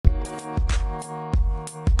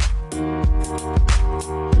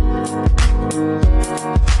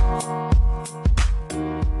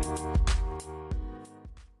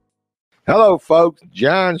Hello, folks.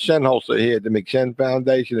 John Shenholzer here at the McShen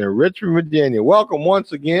Foundation in Richmond, Virginia. Welcome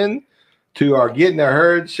once again to our Getting the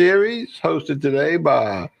Herd series, hosted today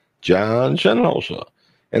by John Shenholzer.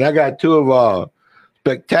 And I got two of our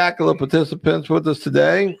spectacular participants with us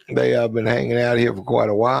today. They have been hanging out here for quite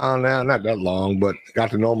a while now, not that long, but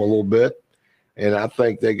got to know them a little bit. And I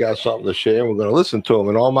think they got something to share. We're going to listen to them.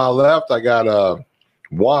 And on my left, I got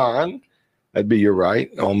Juan. That'd be your right.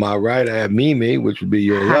 On my right, I have Mimi, which would be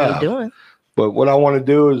your left. How you doing? But what I want to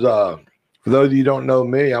do is, for those of you who don't know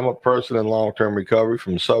me, I'm a person in long-term recovery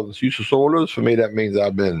from substance use disorders. For me, that means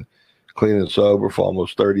I've been clean and sober for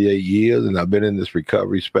almost 38 years, and I've been in this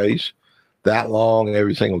recovery space that long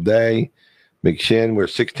every single day. McShen, we're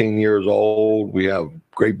 16 years old. We have a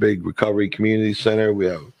great big recovery community center. We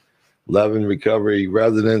have 11 recovery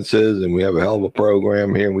residences, and we have a hell of a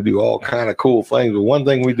program here, and we do all kind of cool things. But one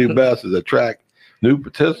thing we do best is attract new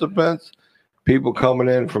participants, people coming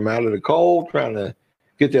in from out of the cold, trying to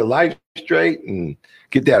get their life straight and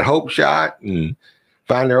get that hope shot and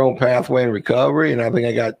find their own pathway in recovery. And I think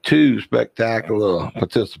I got two spectacular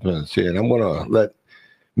participants here, and I'm going to let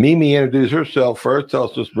Mimi introduce herself first. Tell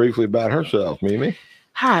us just briefly about herself, Mimi.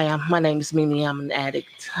 Hi, my name is Mimi. I'm an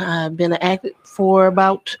addict. I've been an addict for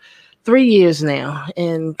about 3 years now,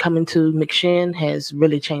 and coming to McShen has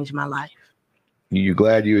really changed my life. You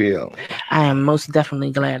glad you're here? I am most definitely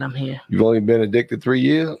glad I'm here. You've only been addicted 3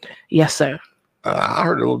 years? Yes, sir. I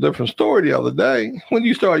heard a little different story the other day. When did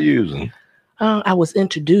you start using? I was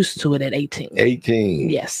introduced to it at 18. 18?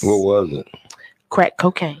 Yes. What was it? Crack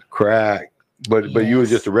cocaine. Crack. But Yes. you were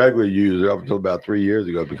just a regular user up until about 3 years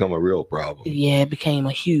ago. It became a real problem. Yeah, it became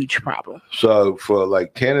a huge problem. So for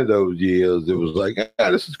like 10 of those years, it was like,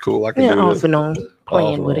 this is cool. I can do Off this. and on,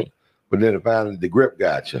 playing with it. But then finally the grip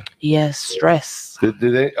got you. Yes, stress. Did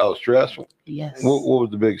they? Oh, stress? Yes. What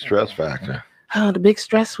was the big stress factor? The big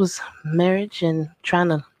stress was marriage and trying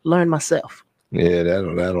to learn myself. Yeah,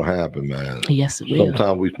 that'll happen, man. Yes, it will.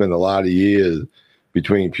 Sometimes we spend a lot of years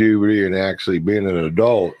between puberty and actually being an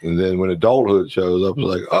adult. And then when adulthood shows up, it's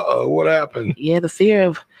like, what happened? Yeah, the fear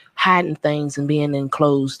of hiding things and being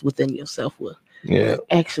enclosed within yourself will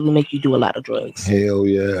actually make you do a lot of drugs. Hell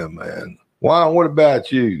yeah, man. Juan, what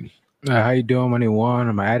about you? How you doing? My name is Juan.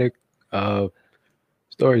 I'm an addict.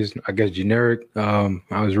 Stories, I guess, generic. I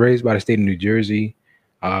was raised by the state of New Jersey.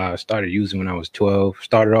 I started using when I was 12.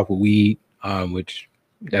 Started off with weed, which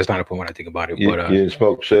that's not a point when I think about it. You didn't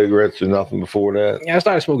smoke cigarettes or nothing before that? Yeah, I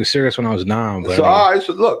started smoking cigarettes when I was 9. But so, all right,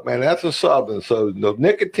 so look, man, that's a substance. So the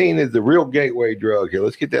nicotine is the real gateway drug here.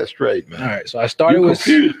 Let's get that straight, man. All right, so I started you with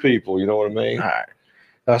confuse people, you know what I mean? All right.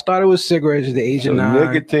 So I started with cigarettes at the age of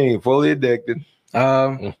 9. Nicotine, fully addicted.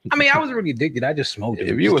 I mean, I wasn't really addicted. I just smoked it.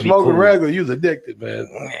 If you were smoking regular, you was addicted, man.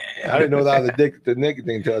 I didn't know that I was addicted to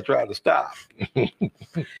nicotine until I tried to stop.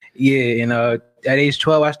 Yeah, and at age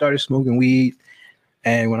 12, I started smoking weed.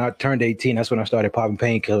 And when I turned 18, that's when I started popping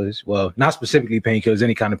painkillers. Well, not specifically painkillers,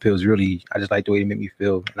 any kind of pills, really. I just like the way they make me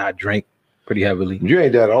feel. And I drank pretty heavily. You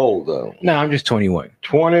ain't that old, though. No, I'm just 21.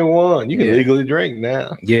 21. You can legally drink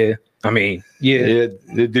now. Yeah. I mean, yeah.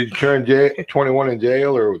 Did you turn 21 in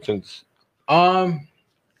jail or since? When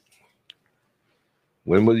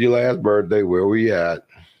was your last birthday? Where were you at?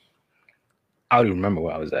 I don't even remember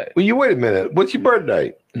where I was at. Well, you wait a minute. What's your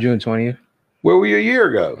birthday? June 20th. Where were you a year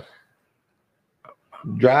ago?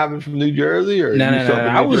 Driving from New Jersey or no.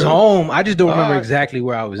 I was home. I just don't remember exactly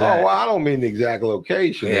where I was at. Oh, well, I don't mean the exact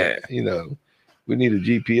location. Yeah, you know, we need a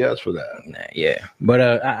GPS for that. Yeah, but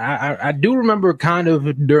I do remember kind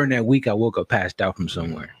of during that week I woke up passed out from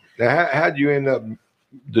somewhere. Now, how'd you end up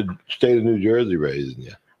the state of New Jersey raising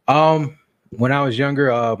you? When I was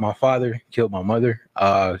younger, my father killed my mother.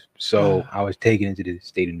 So I was taken into the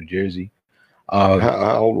state of New Jersey.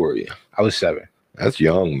 How old were you? I was 7. That's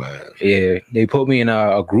young, man. Yeah, they put me in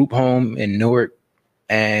a group home in Newark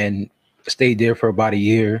and stayed there for about a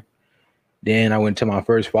year. Then I went to my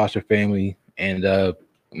first foster family and got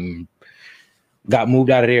moved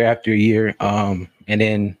out of there after a year. And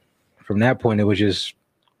then from that point, it was just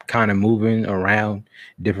kind of moving around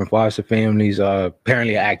different foster families.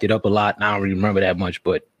 Apparently, I acted up a lot. And I don't really remember that much,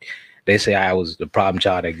 but they say I was the problem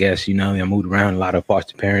child, I guess. You know, I moved around a lot of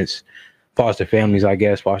foster parents, foster families, I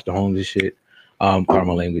guess, foster homes and shit. Pardon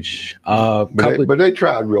my language. But they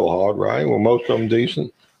tried real hard, right? Were most of them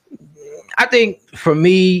decent? I think for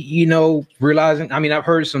me, you know, realizing, I mean, I've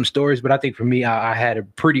heard some stories, but I think for me, I had a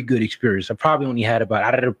pretty good experience. I probably only had about,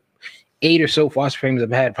 out of the 8 or so foster families I've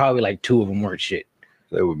had, probably like 2 of them weren't shit.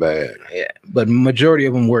 They were bad. Yeah, but majority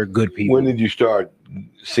of them were good people. When did you start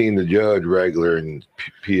seeing the judge regular and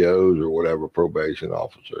POs or whatever, probation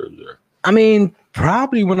officers? I mean,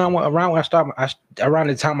 probably when around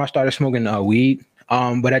the time I started smoking weed.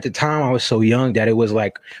 But at the time I was so young that it was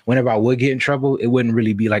like whenever I would get in trouble, it wouldn't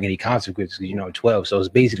really be like any consequences. You know, 12. So it's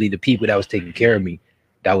basically the people that was taking care of me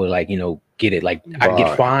that would like, get it. Like I'd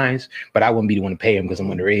get fines, but I wouldn't be the one to pay them because I'm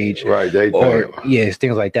underage. Right. It's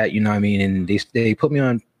things like that. You know what I mean? And they put me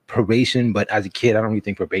on probation, but as a kid, I don't really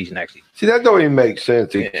think probation actually. See, that don't even make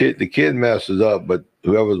sense. The kid messes up, but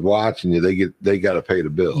whoever's watching you, they got to pay the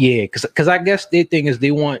bill. Yeah, because I guess their thing is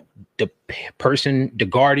they want the person, the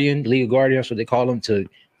guardian, legal guardian, that's what they call them, to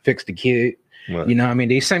fix the kid. Right. You know what I mean?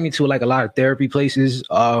 They sent me to like a lot of therapy places.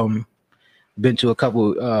 Been to a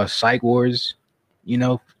couple psych wards,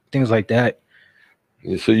 things like that.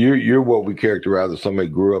 Yeah, so you're what we characterize as somebody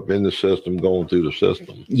grew up in the system, going through the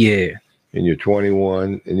system. Yeah. And you're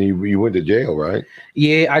 21, and you went to jail, right?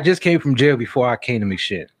 Yeah, I just came from jail before I came to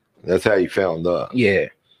McShin. That's how you found us. Yeah.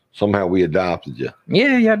 Somehow we adopted you.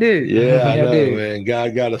 Yeah, I did. Yeah, I know, man.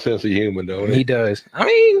 God got a sense of humor, don't he? He does. I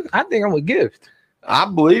mean, I think I'm a gift. I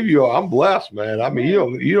believe you are. I'm blessed, man. I mean,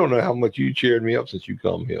 you don't know how much you cheered me up since you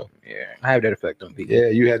come here. Yeah, I have that effect on people. Yeah,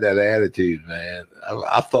 you had that attitude, man.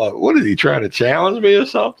 I thought, what is he trying to challenge me or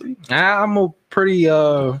something? I'm a pretty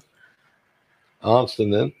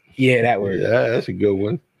obstinate. Yeah, that word. Yeah, that's a good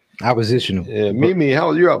one. Oppositional. Yeah, Mimi, how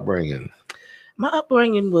was your upbringing? My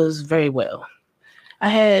upbringing was very well. I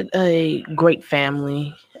had a great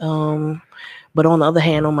family. But on the other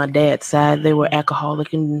hand, on my dad's side, they were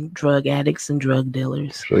alcoholic and drug addicts and drug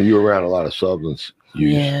dealers. So you were around a lot of substance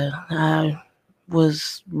use. Yeah, I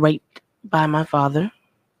was raped by my father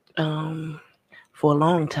for a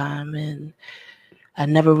long time, and I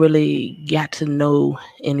never really got to know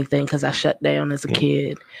anything because I shut down as a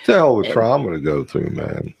kid. It's a hell of a trauma to go through,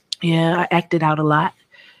 man. Yeah, I acted out a lot.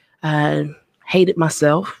 I hated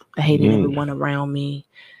myself. I hated everyone around me.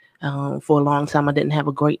 For a long time, I didn't have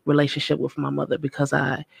a great relationship with my mother because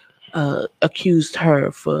I accused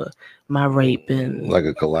her for my rape and like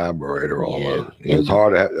a collaborator almost. Yeah. It's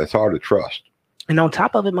hard to trust. And on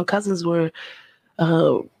top of it, my cousins were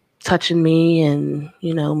touching me and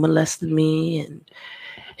molesting me, and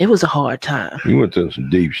it was a hard time. You went through some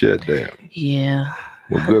deep shit there. Yeah.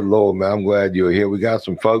 Well, good Lord, man, I'm glad you're here. We got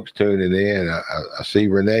some folks tuning in. I see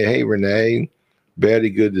Renee. Hey, Renee.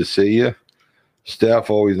 Betty, good to see you. Steph,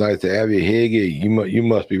 always nice to have you. Higgy, you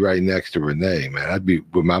must be right next to Renee, man. I'd be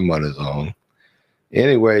with my money's on.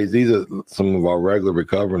 Anyways, these are some of our regular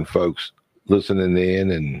recovering folks listening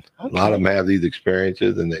in, and a lot of them have these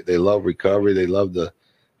experiences, and they love recovery. They love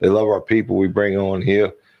our people we bring on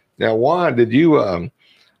here. Now, Juan, did you? I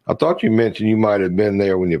thought you mentioned you might have been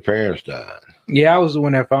there when your parents died. Yeah, I was the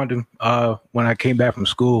one that found him when I came back from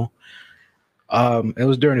school. It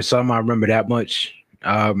was during the summer. I remember that much.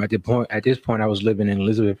 At this point, I was living in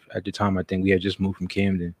Elizabeth at the time. I think we had just moved from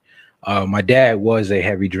Camden. My dad was a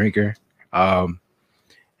heavy drinker. And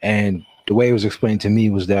the way it was explained to me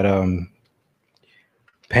was that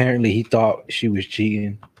apparently he thought she was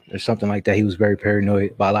cheating or something like that. He was very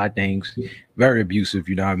paranoid about a lot of things, very abusive,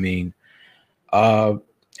 you know what I mean?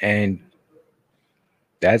 And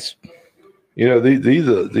that's... these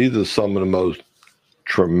are some of the most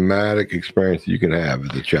traumatic experiences you can have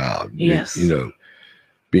as a child. Yes.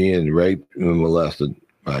 Being raped and molested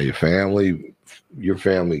by your family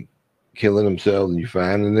killing themselves and you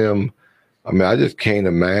finding them. I mean, I just can't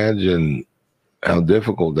imagine how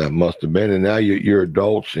difficult that must have been. And now you're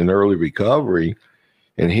adults in early recovery,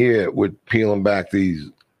 and here we're peeling back these,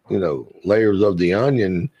 layers of the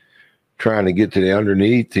onion, trying to get to the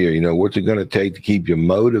underneath here. What's it going to take to keep you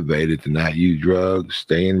motivated to not use drugs,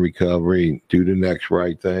 stay in recovery, do the next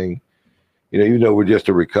right thing? Even though we're just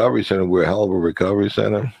a recovery center, we're a hell of a recovery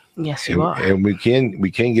center. Yes, you are. And we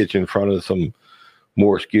can get you in front of some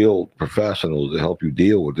more skilled professionals to help you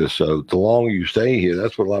deal with this. So the longer you stay here,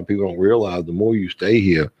 that's what a lot of people don't realize. The more you stay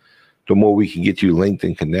here, the more we can get you linked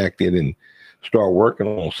and connected and start working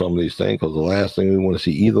on some of these things. Because the last thing we want to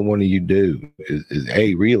see either one of you do is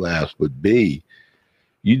A, relapse, but B,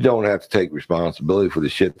 you don't have to take responsibility for the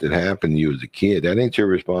shit that happened to you as a kid. That ain't your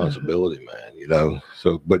responsibility, man,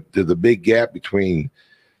 So, but there's a big gap between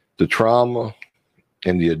the trauma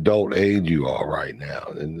and the adult age you are right now.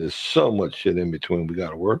 And there's so much shit in between we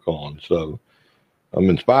got to work on. So I'm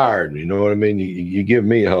inspired, you know what I mean? You give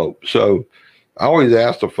me hope. So I always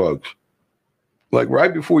ask the folks, like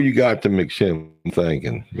right before you got to McShin, I'm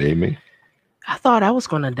thinking, maybe. I thought I was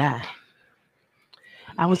going to die.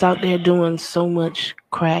 I was out there doing so much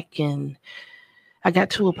crack, and I got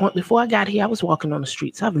to a point before I got here, I was walking on the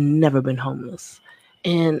streets. I've never been homeless.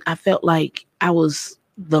 And I felt like I was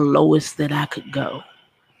the lowest that I could go.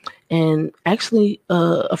 And actually,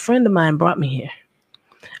 a friend of mine brought me here.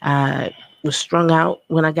 I was strung out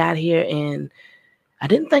when I got here, and I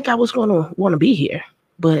didn't think I was going to want to be here,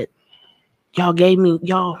 but y'all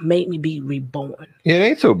made me be reborn. Yeah, it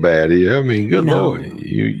ain't so bad here. I mean, good No. Lord.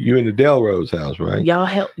 You in the Delrose house, right? Y'all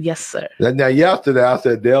help. Yes, sir. Now, yesterday I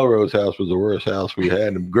said Delrose house was the worst house we had.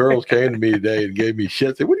 And the girls came to me today and gave me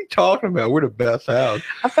shit. Said, "What are you talking about? We're the best house."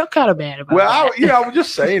 I felt kind of bad about Well, that. I was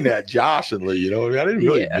just saying that joshingly, I didn't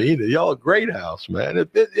really Yeah. mean it. Y'all a great house, man.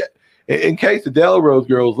 In case the Delrose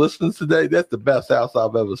girls listens today, that's the best house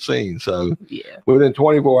I've ever seen. So Yeah. within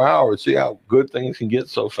 24 hours, see how good things can get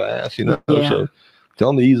so fast, Yeah. So tell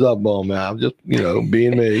them to ease up on me. I'm just,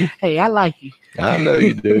 being me. Hey, I like you. I know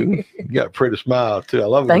you do. You got a pretty smile too. I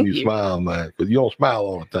love it Thank when you you. smile, man, because you don't smile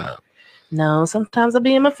all the time. No, sometimes I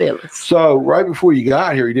be in my feelings. So right before you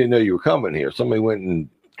got here, you didn't know you were coming here. Somebody went and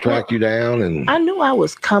tracked you down, and I knew I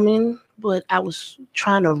was coming, but I was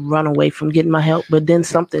trying to run away from getting my help. But then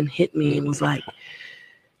something hit me and was like,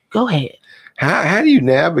 "Go ahead." how do you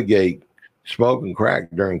navigate smoking crack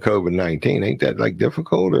during COVID-19? Ain't that like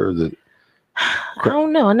difficult, or is it? I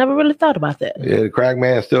don't know. I never really thought about that. Yeah, the crack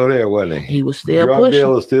man's still there, wasn't he? He was still Drug pushing.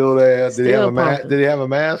 dealer still there. Did he have a Still mask? pumping. Did he have a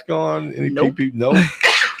mask on? Any Nope. people? Nope.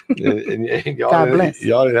 and y'all, God didn't, bless.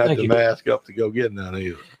 y'all didn't have Thank to you. mask up to go get none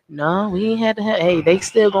either. No, we ain't had to have. Hey, they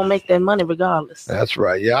still gonna make that money regardless. That's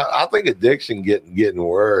right. Yeah, I think addiction getting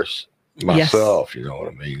worse myself. You know what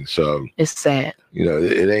I mean? So It's sad.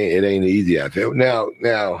 it ain't easy out there. Now,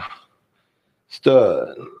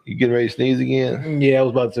 Stud, you getting ready to sneeze again? Yeah, I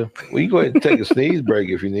was about to. Well, you go ahead and take a sneeze break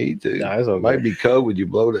if you need to. Nah, it's all Might good. be COVID. You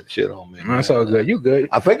blow that shit on me. That's man. all good. You good?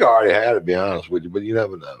 I think I already had it, to be honest with you, but you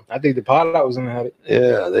never know. I think the pilot was gonna have it.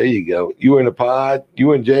 Yeah, there you go. You were in a pod. You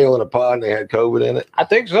were in jail in a pod, and they had COVID in it. I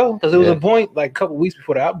think so, because there was Yeah. a point like a couple weeks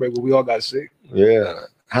before the outbreak where we all got sick. Yeah.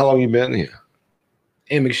 How long you been here?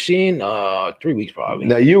 In McSheen, 3 weeks probably.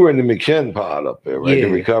 Now you were in the McShin pod up there, right? Yeah.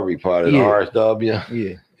 The recovery pod at Yeah. RSW.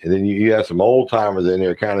 Yeah. And then you had some old timers in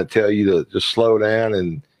there kind of tell you to just slow down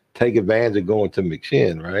and take advantage of going to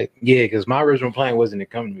McShin, right? Yeah, because my original plan wasn't to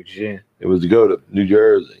come to McSheen. It was to go to New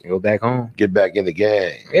Jersey, Go back home. get back in the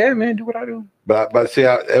gang. Yeah, man, do what I do. But see,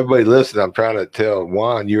 everybody listening, I'm trying to tell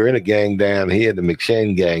Juan, you're in a gang down here, the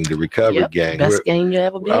McShin gang, the recovery Yep, gang. best game you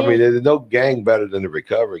ever been. I mean, there's no gang better than the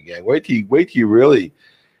recovery gang. Wait till you really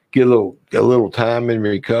get a little time in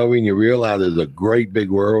recovery, and you realize there's a great big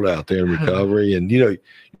world out there in recovery. And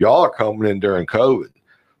y'all are coming in during COVID,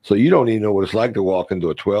 so you don't even know what it's like to walk into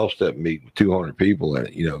a 12-step meet with 200 people in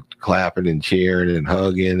it. Clapping and cheering and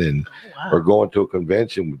hugging, and Wow. or going to a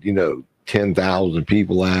convention with 10,000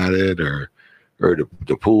 people at it, or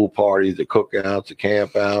the pool parties, the cookouts, the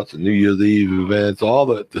campouts, the New Year's Eve events, all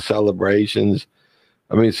the celebrations.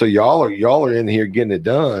 I mean, so y'all are in here getting it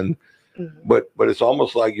done, Mhm. but it's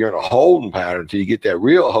almost like you're in a holding pattern till you get that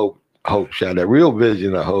real hope shot, that real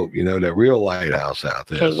vision of hope, that real lighthouse out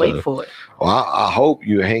there. Can't So, wait for it. well, I hope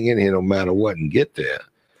you hang in here no matter what and get there.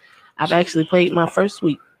 I've actually played my first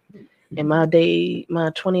week, and my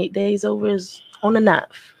 28 days over is on the 9th,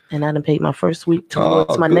 and I done paid my first week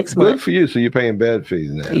towards my next good month. for you. So you're paying bed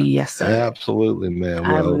fees now. Yes, sir. Absolutely, man.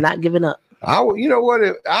 Well, I'm not giving up. you know what?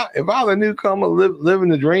 If I was a newcomer living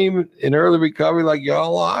the dream in early recovery like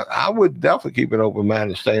y'all are, I would definitely keep an open mind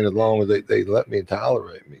and staying as long as they let me and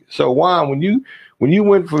tolerate me. So, Juan, when you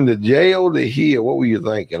went from the jail to here, what were you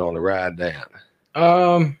thinking on the ride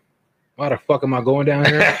down? Why the fuck am I going down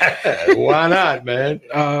here? Why not, man?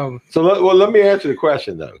 um, So, let me answer the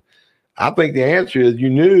question though. I think the answer is you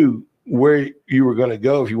knew where you were going to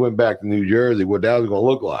go if you went back to New Jersey, what that was going to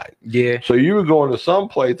look like. yeah, So you were going to some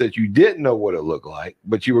place that you didn't know what it looked like,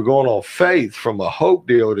 but you were going on faith from a hope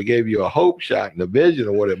deal that gave you a hope shot and a vision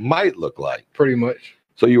of what it might look like. pretty much.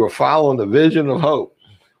 So you were following the vision of hope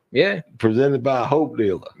Yeah, presented by a hope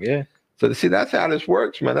dealer. yeah. So see, that's how this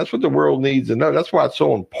works, man. That's what the world needs to know. That's why it's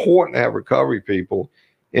so important to have recovery people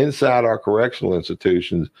inside our correctional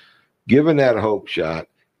institutions, given that hope shot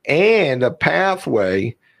and a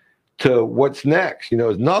pathway to what's next.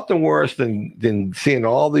 There's nothing worse than seeing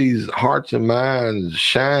all these hearts and minds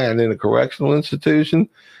shine in a correctional institution,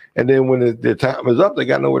 and then when their time is up, they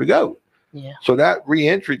got nowhere to go. Yeah. So that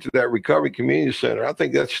reentry to that recovery community center, I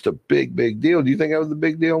think that's just a big, big deal. Do you think that was a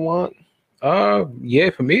big deal, Juan? Yeah,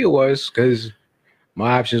 for me it was, because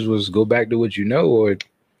my options was go back to what you know, or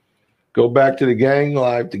Go back to the gang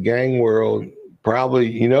life, the gang world. Probably,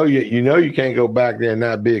 you can't go back there and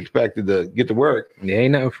not be expected to get to work. there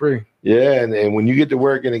ain't nothing free. Yeah, and when you get to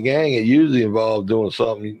work in a gang, it usually involves doing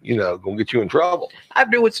something, gonna get you in trouble. I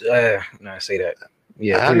do it. No, I say that.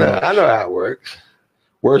 Yeah, I know how it works.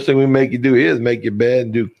 Worst thing we make you do here is make your bed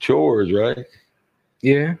and do chores, right?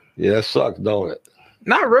 Yeah, Yeah, that sucks, don't it?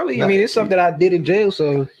 Not really. I mean, it's something I did in jail,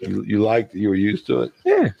 so You liked, you were used to it.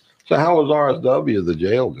 yeah. So how was RSW as the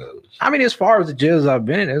jail goes? I mean, as far as the jails I've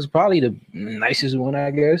been in, it's probably the nicest one,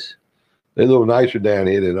 I guess. They're a little nicer down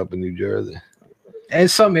here than up in New Jersey. In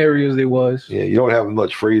some areas, it was. Yeah, you don't have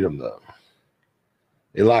much freedom though.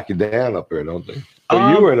 They lock you down up there, don't they?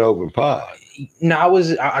 But you were in open pod. No,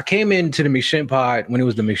 I came into the McShin pod when it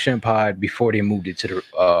was the McShin pod before they moved it to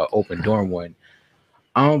the open dorm one.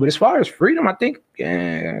 But as far as freedom, I think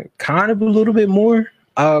kind of a little bit more.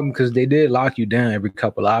 Because they did lock you down every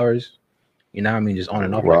couple hours. You know what I mean? Just on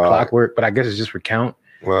and off like clockwork. But I guess it's just for count.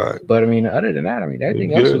 Right. But I mean, other than that, I mean,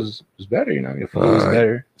 everything else was better. You know, the food was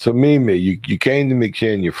better. So Mimi, you came to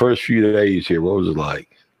McShin, your first few days here, what was it like?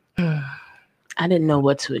 I didn't know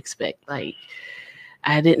what to expect. Like,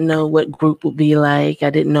 I didn't know what group would be like.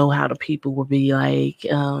 I didn't know how the people would be like.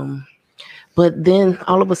 But then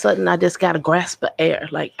all of a sudden, I just got a grasp of air.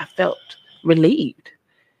 Like, I felt relieved.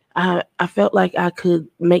 I felt like I could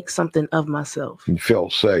make something of myself. You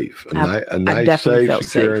felt safe. A nice, safe,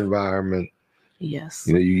 secure environment. Yes.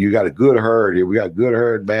 You know, you got a good herd here. We got good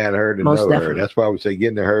herd, bad herd, and no herd. That's why we say get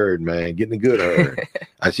in the herd, man. Get in the good herd.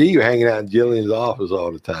 I see you hanging out in Jillian's office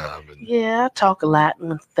all the time. Yeah, I talk a lot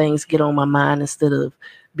when things get on my mind instead of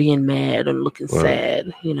being mad and looking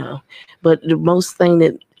sad, you know. But the most thing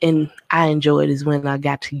that I enjoyed is when I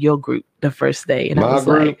got to your group the first day. And I was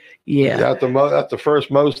like, yeah. That's the first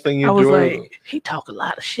most thing you enjoyed. I was like, he talk a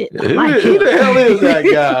lot of shit. Who the hell is that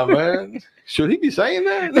guy, man? Should he be saying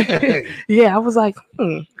that? Yeah, I was like,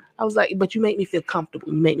 but you make me feel comfortable.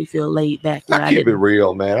 You make me feel laid back. I keep it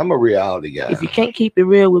real, man. I'm a reality guy. If you can't keep it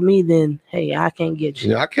real with me, then, hey, I can't get you.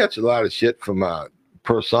 You know, I catch a lot of shit from my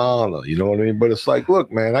persona, you know what I mean? But it's like,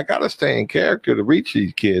 look, man, I gotta stay in character to reach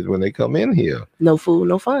these kids when they come in here. No food,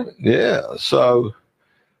 no fun. Yeah. So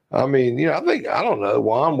I mean, you know, I don't know.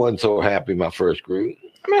 Juan wasn't so happy my first group.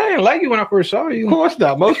 I mean, I didn't like you when I first saw you. Of course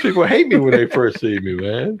not. Most people hate me when they first see me,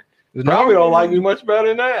 man. Probably don't like me much better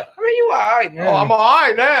than that. I mean, you all right now. Oh, I'm all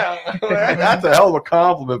right now. That's a hell of a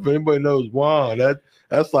compliment. If anybody knows Juan,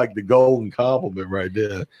 that's like the golden compliment right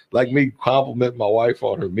there. Like me compliment my wife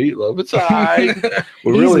on her meatloaf. It's all right.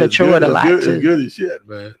 Well, he's really matured a lot. It's good as shit,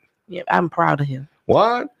 man. Yeah, I'm proud of him.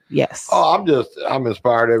 What? Yes. Oh, I'm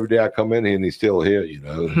inspired every day I come in here and he's still here, you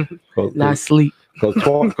know. Not sleep. Because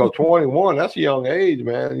 21, that's a young age,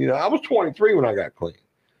 man. You know, I was 23 when I got clean.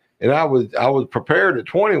 And I was prepared at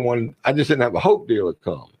 21. I just didn't have a hope deal to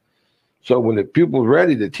come. So when the pupil was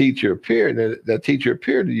ready, the teacher appeared, and that teacher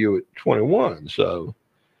appeared to you at 21. So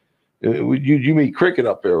you meet Cricket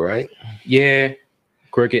up there, right? Yeah,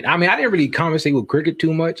 Cricket. I mean, I didn't really conversate with Cricket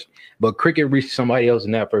too much, but Cricket reached somebody else,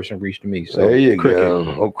 and that person reached me. So there you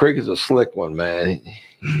go. Oh, Cricket's a slick one, man.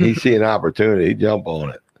 He see an opportunity, he jump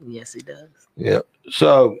on it. Yes, he does. Yeah.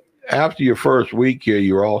 So after your first week here,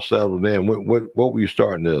 you were all settled in. What were you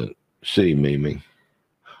starting to see, Mimi?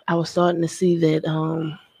 I was starting to see that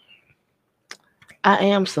I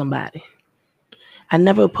am somebody. I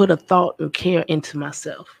never put a thought and care into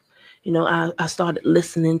myself. You know, I started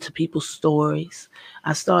listening to people's stories.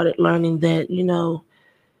 I started learning that, you know,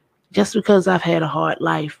 just because I've had a hard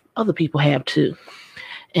life, other people have too.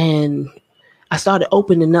 And I started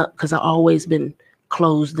opening up because I've always been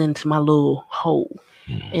closed into my little hole.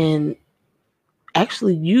 And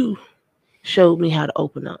actually, you showed me how to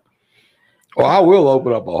open up. Well, I will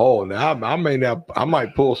open up a hole. Now, I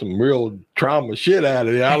might pull some real trauma shit out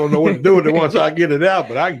of it. I don't know what to do with it once I get it out,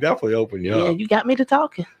 but I can definitely open you up. Yeah, you got me to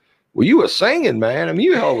talking. Well, you were singing, man. I mean,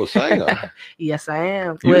 you a hell of a singer. Yes, I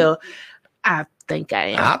am. Well, I think I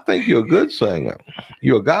am. I think you're a good singer.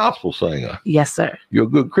 You're a gospel singer. Yes, sir. You're a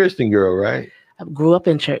good Christian girl, right? I grew up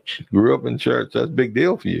in church. Grew up in church. That's a big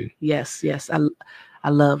deal for you. Yes. I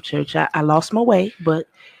love church. I lost my way, but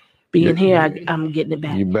being here, I'm getting it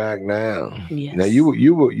back. You back now. Yes. Now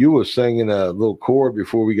you were singing a little chord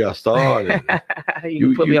before we got started.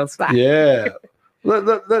 you put me on spot. Yeah.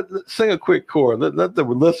 Let sing a quick chord. Let the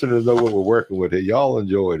listeners know what we're working with here. Y'all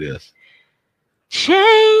enjoy this.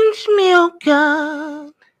 Change me, oh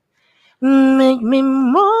God. Make me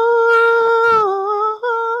more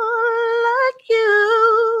like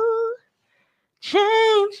you.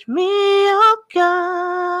 Change me, oh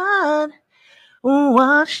God.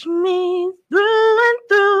 Wash me through and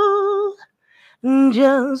through.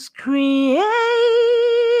 Just create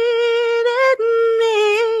in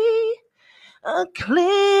me a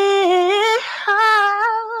clear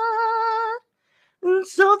heart,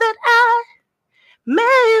 so that I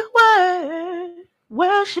may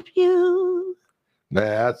worship you. Man,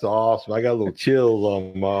 that's awesome. I got a little chills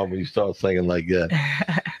on mom when you start singing like that.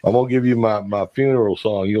 I'm gonna give you my funeral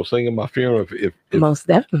song. You'll sing in my funeral if Most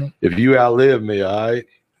definitely. if you outlive me. All right.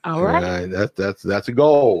 All right. That's a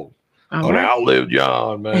goal. All To right. outlive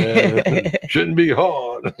John, man. Shouldn't be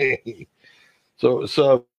hard.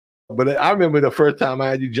 so. But I remember the first time I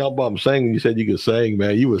had you jump up and sing, and you said you could sing,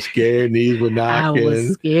 man. You were scared, knees were knocking. I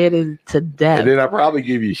was scared to death. And then I probably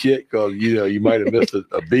give you shit because you might have missed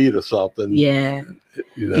a beat or something. Yeah.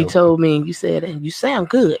 You You told me, and you said, and you sound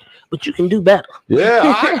good, but you can do better. Yeah,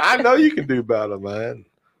 I know you can do better, man.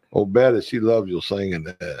 Oh, Betty, she loves your singing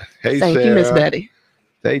there. Hey, Thank Sarah. you, Miss Betty.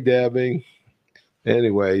 Hey, Debbie.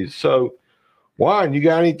 Anyway, so Warren, you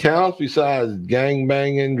got any talents besides gang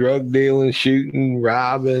banging, drug dealing, shooting,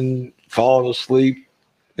 robbing, falling asleep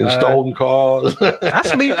in stolen cars? I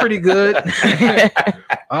sleep pretty good.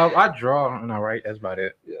 I draw and I write. That's about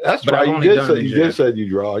it. That's But right. I've You only did done say it, you yeah. did said you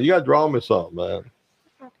draw. You got to draw me something, man.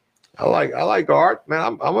 I like art,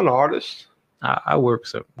 man. I'm an artist. I work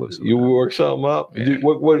with some. You work something up. Yeah.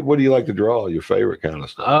 What do you like to draw? Your favorite kind of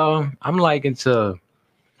stuff? I'm like into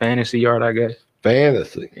fantasy art, I guess.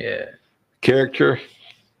 Fantasy, Yeah. character.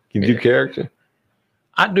 You do Yeah. character.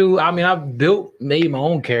 I do. I mean, I've made my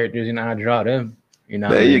own characters, I draw them.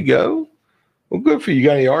 There you go. Well, good for you. You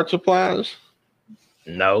got any art supplies?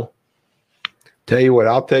 No. Tell you what,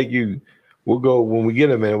 I'll take you. We'll go when we get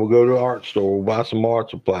them in. We'll go to the art store. We'll buy some art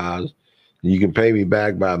supplies. And you can pay me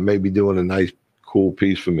back by maybe doing a nice, cool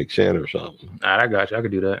piece for McShane or something. All right, I got you. I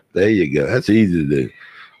could do that. There you go. That's easy to do.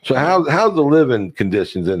 So how's the living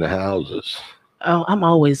conditions in the houses? Oh, I'm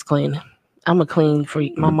always clean. I'm a clean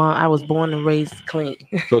freak. My mom, I was born and raised clean.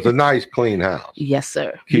 So it's a nice, clean house. Yes,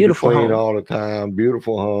 sir. Keep Beautiful it clean home. all the time.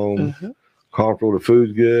 Beautiful home. Mhm. Comfortable. The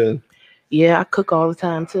food's good. Yeah, I cook all the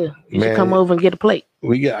time too. You Man. should come over and get a plate.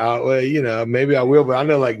 We get out. Well, maybe I will, but I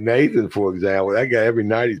know like Nathan, for example, that guy every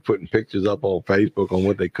night he's putting pictures up on Facebook on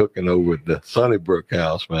what they cooking over at the Sunnybrook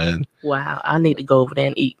house, man. Wow, I need to go over there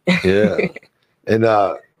and eat. Yeah. And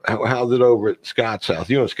how's it over at Scott's house?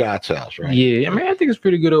 You know Scott's house, right? Yeah, I mean, I think it's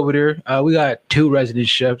pretty good over there. We got 2 resident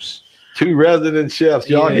chefs. 2 resident chefs.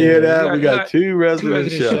 Y'all Yeah, hear that? we We got got 2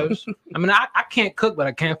 resident chefs. I mean, I can't cook, but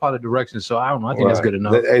I can follow directions, so I don't know. I think that's good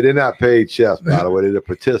enough. Hey, they're not paid chefs, by the way. They're the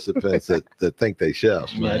participants that think they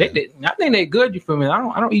chefs, Yeah, man. I think they're good. You feel me?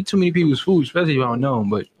 I don't eat too many people's food, especially if I don't know them.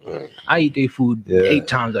 But I eat their food 8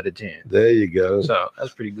 times out of 10. There you go. So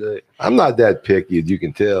that's pretty good. I'm not that picky, as you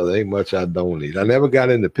can tell. There ain't much I don't eat. I never got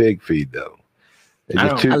into pig feed though. It's I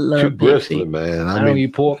just don't- I love too pig bristly, feet. man. I don't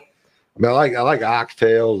eat pork. I like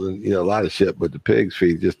oxtails and a lot of shit, but the pig's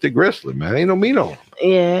feet just too gristly, man. Ain't no meat on them.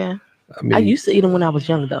 Yeah, I mean, I used to eat them when I was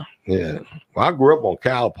young though. yeah. Well, I grew up on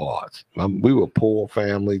cow parts. We were a poor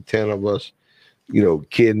family, 10 of us.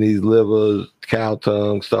 Kidneys, livers, cow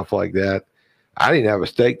tongue, stuff like that. I didn't have a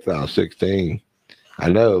steak till I was 16. I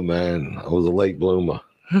know, man. I was a late bloomer.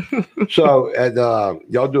 So,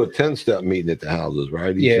 y'all do a 10-step meeting at the houses,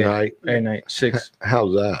 right? Each night. Every night 6.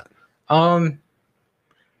 How's that?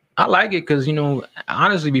 I like it because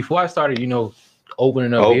honestly, before I started,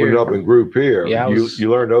 opening up Open here, it up in group here. Yeah,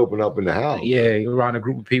 you learned to open up in the house. yeah, around a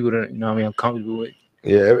group of people that I'm comfortable with.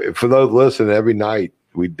 Yeah. For those listening, every night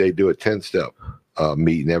they do a 10-step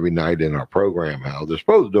meeting every night in our program house. They're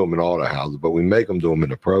supposed to do them in all the houses, but we make them do them in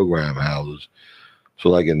the program houses. So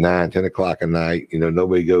like at 9, 10 o'clock at night,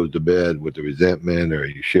 nobody goes to bed with the resentment or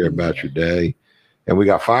you share about your day. And we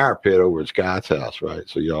got fire pit over at Scott's house, right?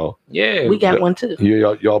 So y'all, Yeah, We got one too.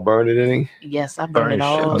 y'all burning any? Yes, I burn it Burn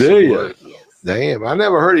all. shit. Do you? Yes. Damn, I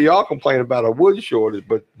never heard of y'all complain about a wood shortage,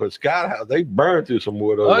 but Scott House, they burned through some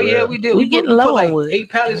wood over Oh yeah, there. we did. We We getting put low like on wood. 8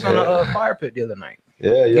 pallets on a fire pit the other night.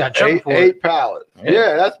 Yeah, got jumped for it. 8 pallets. Yeah.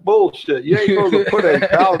 Yeah, that's bullshit. You ain't supposed to put 8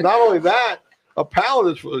 pallets. Not only that, a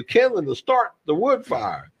pallet is for kindling to start the wood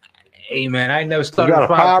fire. Hey man, I ain't never You started got a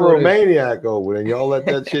fire pit. pyromaniac over there, and y'all let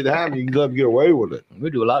that shit happen. You can let them get away with it. We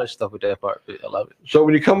do a lot of stuff with that fire pit. I love it. So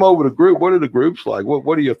when you come over the group, what are the groups like?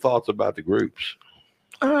 What are your thoughts about the groups?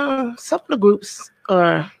 Some of the groups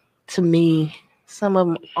are, to me, some of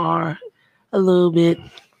them are a little bit.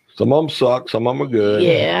 Some of them suck. Some of them are good.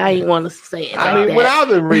 Yeah, I ain't want to say it. I like mean, when that. I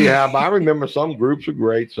was in rehab, I remember some groups are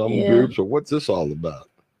great. Some Yeah. groups are, what's this all about?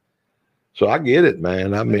 So I get it,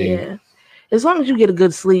 man. I mean, Yeah, as long as you get a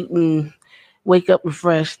good sleep and wake up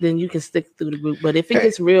refreshed, then you can stick through the group. But if it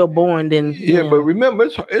gets real boring, then yeah, but remember,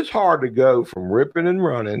 it's hard to go from ripping and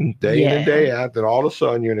running day in and Yeah. day out. Then all of a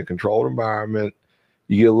sudden you're in a controlled environment.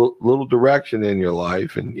 You get a little direction in your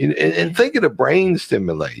life, and think of the brain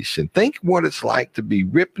stimulation. Think what it's like to be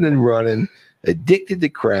ripping and running, addicted to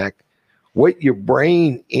crack. What your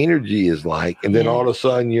brain energy is like, and then Yeah. all of a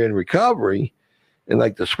sudden you're in recovery, and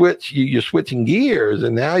like the switch, you're switching gears,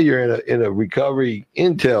 and now you're in a recovery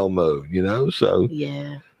intel mode. So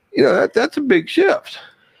yeah, You know, that's a big shift.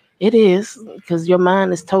 It is, because your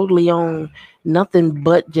mind is totally on nothing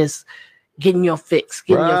but just getting your fix.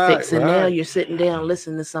 And now you're sitting down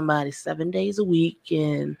listening to somebody 7 days a week,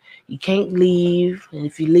 and you can't leave. And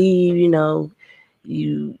if you leave,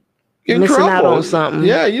 you're missing out on something.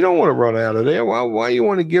 Yeah, you don't want to run out of there. Why you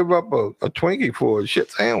want to give up a Twinkie for a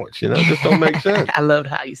shit sandwich? It just don't make sense. I loved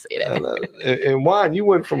how you say that. And Juan, you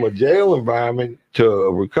went from a jail environment to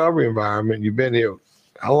a recovery environment. You've been here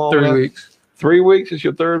how long? 3 weeks. 3 weeks is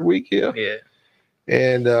your third week here? Yeah.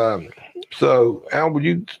 And so how would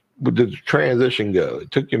the transition go?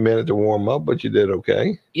 It took you a minute to warm up, but you did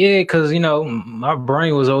okay. Yeah, because, my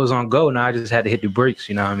brain was always on go, and I just had to hit the brakes,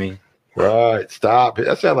 you know what I mean? Right. Stop.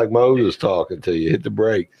 That sounds like Moses talking to you. Hit the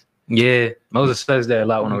brakes. Yeah. Moses says that a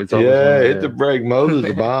lot when we talk. Yeah, hit the brake. Moses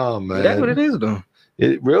the bomb, man. That's what it is, though.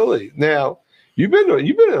 It really. Now, you've been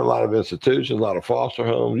in a lot of institutions, a lot of foster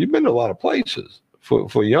homes. You've been to a lot of places. For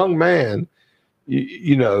a young man,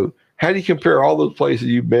 how do you compare all those places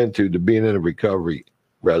you've been to being in a recovery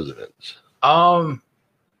residence? I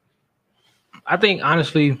think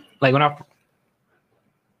honestly, like when I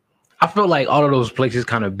feel like all of those places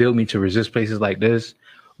kind of build me to resist places like this.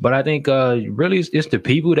 But I think really it's the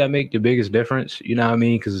people that make the biggest difference. You know what I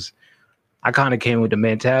mean? Because I kind of came with the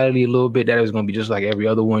mentality a little bit that it was going to be just like every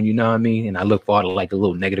other one. You know what I mean? And I look for like the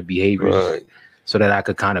little negative behaviors so that I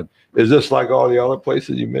could kind of. Is this like all the other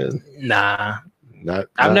places you've been? Nah.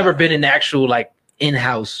 I've never been in actual like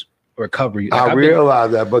in-house recovery. Like, I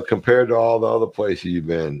realize that, but compared to all the other places you've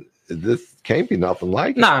been, this can't be nothing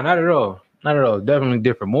like it. Nah, not at all. Not at all. Definitely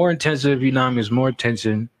different. More intensive, you know what I mean? It's more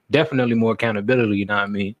attention. Definitely more accountability, you know what I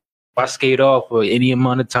mean? If I skate off for any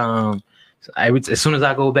amount of time, as soon as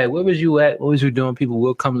I go back, where was you at? What was you doing? People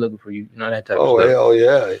will come looking for you. You know, that type of stuff. Oh, hell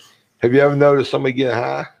yeah. Have you ever noticed somebody getting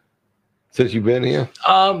high since you've been here?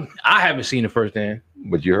 I haven't seen it firsthand.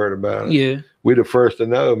 But you heard about it? Yeah. We're the first to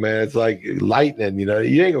know, man. It's like lightning, You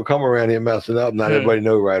ain't gonna come around here messing up. Not everybody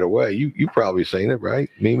know right away. You probably seen it, right,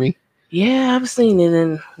 Mimi? Yeah, I've seen it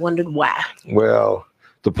and wondered why. Well,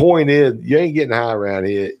 the point is, you ain't getting high around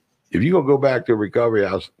here. If you're gonna go back to a recovery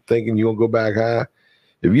house thinking you're gonna go back high,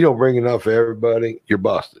 if you don't bring enough for everybody, you're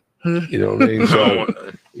busted. You know what I mean?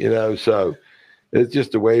 So, so it's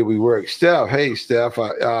just the way we work. Steph, hey Steph,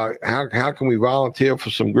 how can we volunteer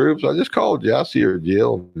for some groups? I just called Jesse or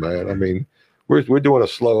Jill, man. I mean, we're doing a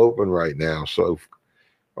slow open right now, so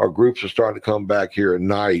our groups are starting to come back here at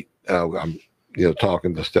night. I'm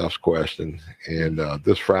talking to Steph's question, and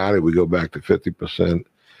this Friday we go back to 50%.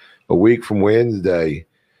 A week from Wednesday.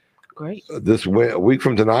 Great. A week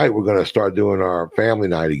from tonight, we're going to start doing our family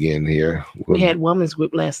night again here. We had women's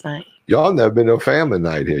group last night. Y'all never been to a family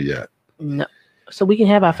night here yet. No. So we can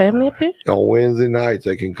have our family up here? On Wednesday nights,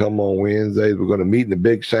 they can come on Wednesdays. We're going to meet in the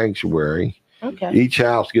big sanctuary. Okay. Each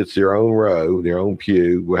house gets their own row, their own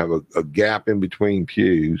pew. We'll have a gap in between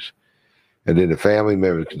pews. And then the family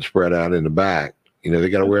members can spread out in the back. They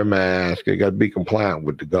got to wear a mask. They got to be compliant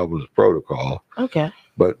with the governor's protocol. Okay.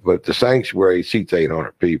 But the sanctuary seats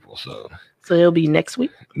 800 people. So it'll be next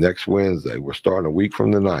week? Next Wednesday. We're starting a week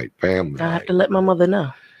from tonight. Family night. I have to let my mother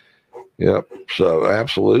know. Yep. So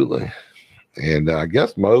absolutely. And I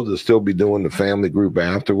guess Moses will still be doing the family group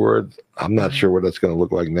afterwards. I'm not sure what that's going to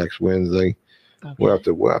look like next Wednesday. Okay.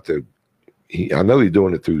 We'll have to. I know he's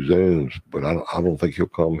doing it through Zooms, but I don't think he'll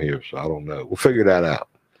come here. So I don't know. We'll figure that out.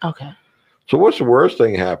 Okay. So what's the worst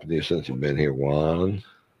thing happened to you since you've been here, Juan?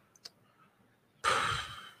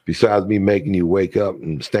 Besides me making you wake up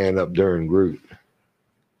and stand up during group.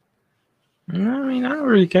 I mean, I don't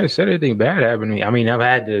really can't say anything bad happened to me. I mean, I've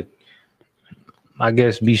had to, I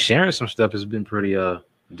guess, be sharing some stuff has been pretty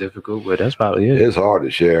difficult, but that's probably it. It's hard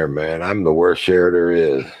to share, man. I'm the worst sharer there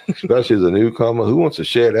is, especially as a newcomer. Who wants to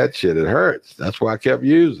share that shit? It hurts. That's why I kept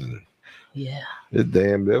using it. Yeah. It's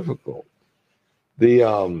damn difficult.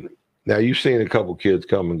 Now you've seen a couple kids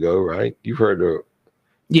come and go, right? You've heard the.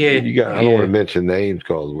 Yeah. I don't want to mention names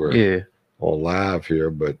because we're on live here,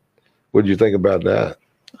 but what did you think about that?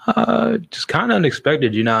 Just kind of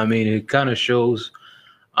unexpected, you know what I mean? It kind of shows,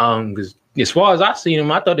 because as far as I seen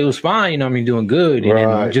them, I thought it was fine, you know what I mean, doing good. And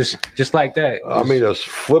then just like that. I mean, a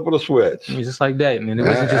flip of the switch. Just like that. And it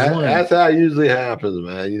wasn't just one. That's how it usually happens,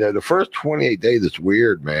 man. The first 28 days, it's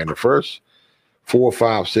weird, man. The first 4,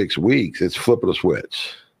 5, 6 weeks, it's flip of the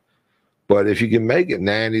switch. But if you can make it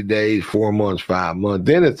 90 days, 4 months, 5 months,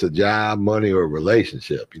 then it's a job, money, or a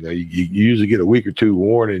relationship. You usually get a week or two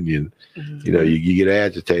warning. You get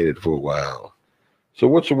agitated for a while. So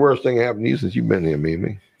what's the worst thing happened to you since you've been here,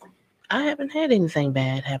 Mimi? I haven't had anything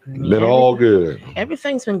bad happen to me. Been all good.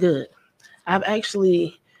 Everything's been good. I've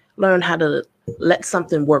actually learned how to let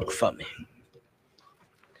something work for me.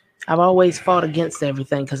 I've always fought against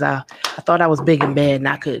everything because I thought I was big and bad and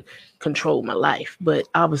I could control my life, but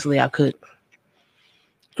obviously I could.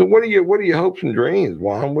 So what are your hopes and dreams,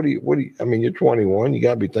 Juan? What do you I mean, you're 21, you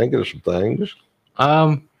gotta be thinking of some things.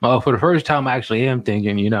 Well, for the first time I actually am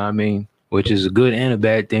thinking, you know what I mean? Which is a good and a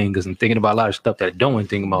bad thing because I'm thinking about a lot of stuff that I don't want to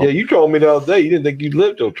think about. Yeah, you told me the other day you didn't think you'd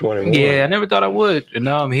live till 21. Yeah, I never thought I would. And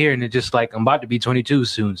now I'm here and it's just like I'm about to be 22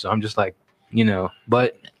 soon. So I'm just like, you know,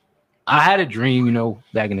 but I had a dream, you know,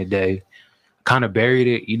 back in the day. Kind of buried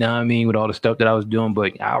it, you know what I mean, with all the stuff that I was doing.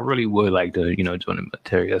 But I really would like to, you know, join the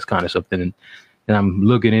military. That's kind of something that I'm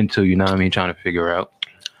looking into, you know what I mean, trying to figure out.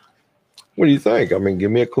 What do you think? I mean,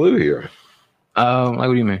 give me a clue here. Like what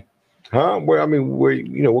do you mean? Huh? Where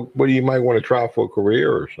you know, what do you might want to try for a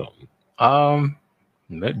career or something?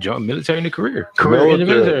 Join military in the career in the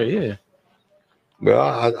military, yeah.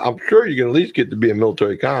 Well, I'm sure you can at least get to be a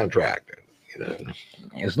military contractor, you know.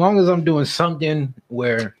 As long as I'm doing something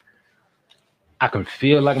where I can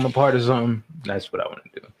feel like I'm a part of something, that's what I want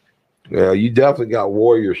to do. Well, you definitely got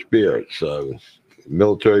warrior spirit, so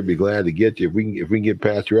military be glad to get you. If we can get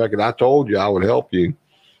past your record, I told you I would help you.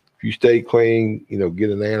 If you stay clean, you know,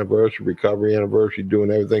 get an anniversary, recovery anniversary,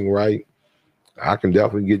 doing everything right, I can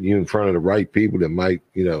definitely get you in front of the right people that might,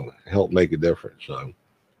 you know, help make a difference. So,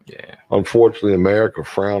 yeah. Unfortunately, America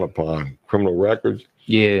frown upon criminal records.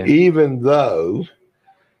 Yeah. Even though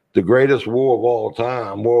the greatest war of all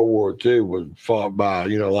time, World War II, was fought by,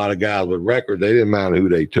 you know, a lot of guys with records. They didn't matter who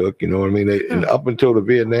they took, you know what I mean? And up until the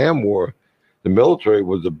Vietnam War, the military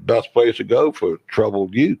was the best place to go for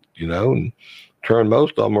troubled youth, you know, and turned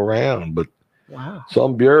most of them around. But wow,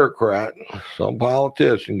 some bureaucrat, some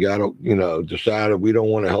politician got to, you know, decided we don't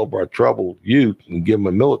want to help our troubled youth and give them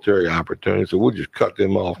a military opportunity, so we'll just cut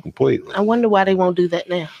them off completely. I wonder why they won't do that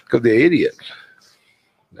now. Because they're idiots.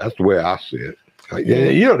 That's the way I see it. Yeah,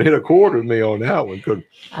 you don't hit a chord with me on that one. Cause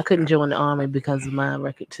I couldn't join the army because of my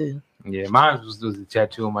record too. Yeah, mine was a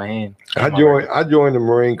tattoo on my hand. I joined the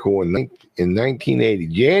Marine Corps in 1980,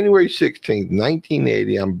 January 16th,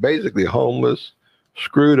 1980. I'm basically homeless,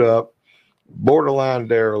 screwed up, borderline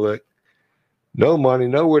derelict, no money,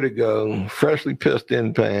 nowhere to go, freshly pissed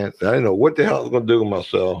in pants. I didn't know what the hell I was going to do with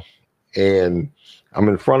myself. And I'm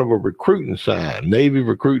in front of a recruiting sign, Navy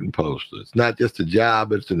recruiting poster. It's not just a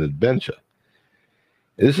job, it's an adventure.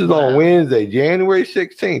 This is on Wednesday, January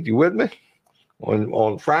 16th. You with me?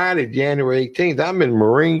 On Friday, January 18th, I'm in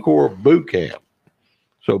Marine Corps boot camp.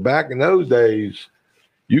 So back in those days,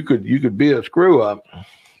 you could be a screw up,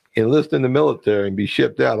 enlist in the military, and be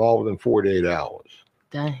shipped out all within 48 hours.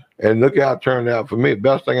 Dang. And look how it turned out for me.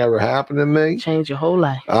 Best thing ever happened to me. Changed your whole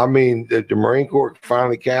life. I mean, the Marine Corps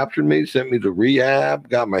finally captured me, sent me to rehab,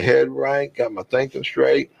 got my head right, got my thinking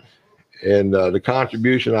straight. And the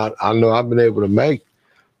contribution I know I've been able to make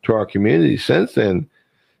to our community since then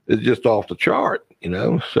is just off the chart, you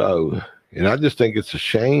know. So, and I just think it's a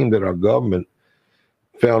shame that our government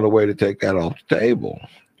found a way to take that off the table.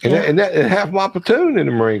 And, and half my platoon in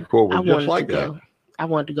the Marine Corps was just like that. I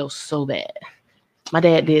wanted to go so bad. My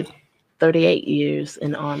dad did 38 years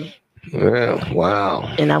in the Army. Yeah, wow.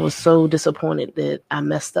 And I was so disappointed that I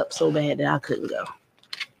messed up so bad that I couldn't go.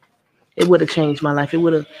 It would have changed my life. It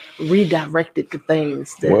would have redirected the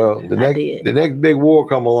things that I did. The next big war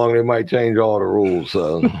come along, they might change all the rules.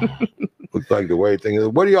 So looks like the way things.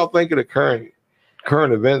 What do y'all think of the current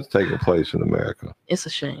events taking place in America? It's a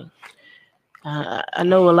shame. I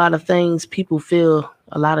know a lot of things people feel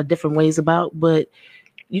a lot of different ways about, but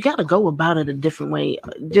you got to go about it a different way.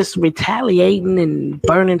 Just retaliating and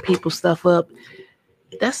burning people's stuff up,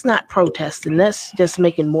 that's not protesting. That's just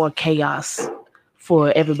making more chaos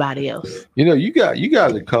for everybody else. You know, you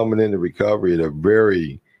guys are coming into recovery at a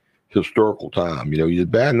very historical time. You know, it's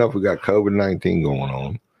bad enough we got COVID-19 going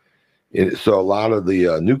on. And so a lot of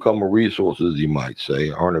the newcomer resources, you might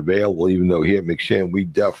say, aren't available, even though here at McShin, we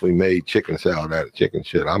definitely made chicken salad out of chicken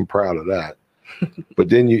shit. I'm proud of that. But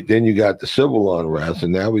then you got the civil unrest,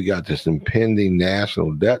 and now we got this impending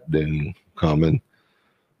national debt thing coming.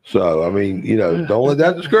 So, I mean, you know, don't let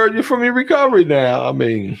that discourage you from your recovery now. I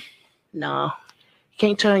mean. No. You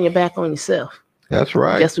can't turn your back on yourself. That's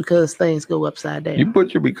right. Just because things go upside down. You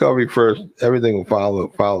put your recovery first, everything will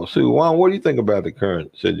follow suit. Juan, what do you think about the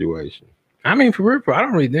current situation? I mean, for real, I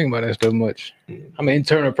don't really think about that stuff much. I'm an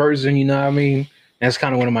internal person, you know what I mean? That's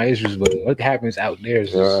kind of one of my issues, but what happens out there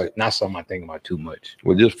is not something I think about too much.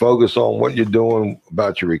 Well, just focus on what you're doing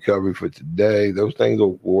about your recovery for today. Those things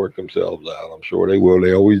will work themselves out. I'm sure they will.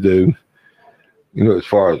 They always do. You know, as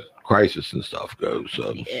far as crisis and stuff goes.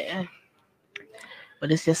 So. Yeah.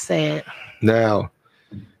 But it's just sad. Now,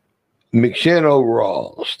 McShin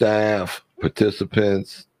overall, staff,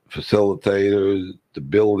 participants, facilitators, the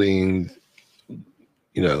buildings,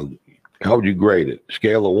 you know, how would you grade it?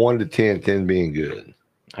 Scale of 1 to 10, 10 being good.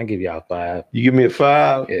 I give y'all 5. You give me a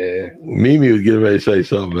 5? Yeah. Mimi was getting ready to say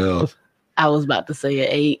something else. I was about to say an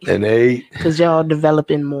 8. An 8? Because y'all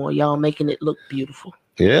developing more. Y'all making it look beautiful.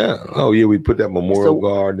 Yeah. Oh, yeah, we put that memorial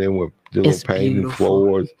garden in with little painting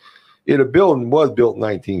floors. Yeah, the building was built in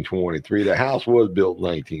 1923. The house was built in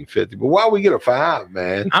 1950. But why we get a 5,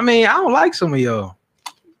 man? I mean, I don't like some of y'all.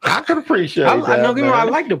 I can appreciate I that. don't get me wrong, I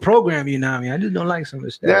like the program, you know what I mean? I just don't like some of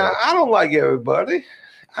the stuff. Now, I don't like everybody.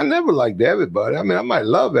 I never liked everybody. I mean, I might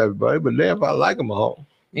love everybody, but then if I like them all.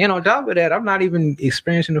 And on top of that, I'm not even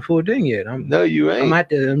experiencing the full thing yet. No, you ain't.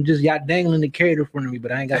 I'm just y'all dangling the carrot in front of me, but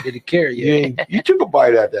I ain't got to the carrot yet. You took a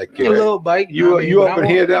bite at that carrot. A little bite. You up and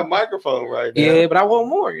hear that microphone right now. Yeah, but I want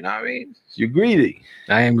more, you know what I mean? You're greedy.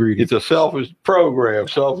 I am greedy. It's a selfish program,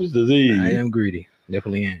 selfish disease. I am greedy.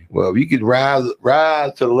 Definitely am. Well, if you could rise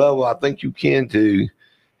to the level I think you can to,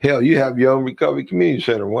 hell, you have your own recovery community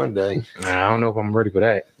center one day. I don't know if I'm ready for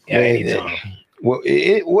that. Yeah, well,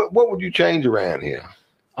 what would you change around here?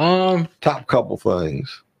 Top couple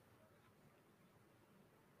things.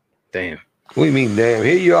 Damn. What do you mean, damn?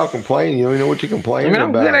 Here you are complaining. You don't even know what you're complaining I'm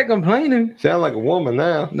about. good at complaining. Sound like a woman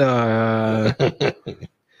now. That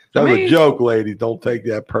was a joke, ladies. Don't take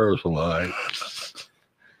that personal. All right?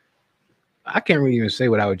 I can't really even say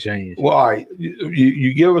what I would change. Well, all right.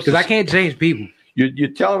 You give us because I can't change people. You're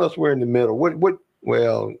telling us we're in the middle. What?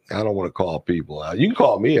 Well, I don't want to call people out. You can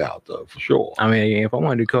call me out though, for sure. I mean, if I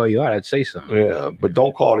wanted to call you out, I'd say something. Yeah, but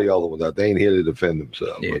don't call the other ones out. They ain't here to defend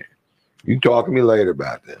themselves. Yeah. You can talk to me later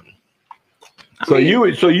about them. So you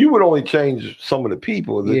would only change some of the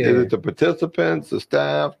people. Is it the participants, the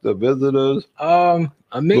staff, the visitors? A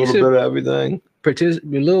mix little bit of everything. A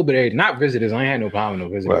little bit of everything. Not visitors. I ain't had no problem with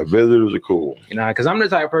no visitors. Right, visitors are cool. You know, because I'm the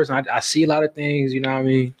type of person I see a lot of things. You know what I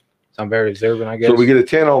mean? So I'm very observant, I guess. So we get a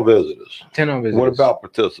 10 on visitors. 10 on visitors. What about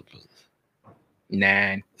participants?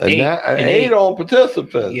 9. An 8 on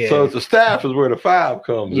participants. Yeah. So it's the staff is where the 5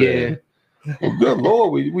 comes in. Well, good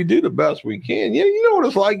Lord, we do the best we can. Yeah, you know what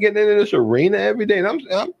it's like getting into this arena every day. And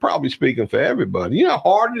I'm probably speaking for everybody. You know how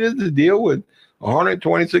hard it is to deal with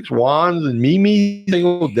 126 wands and Mimi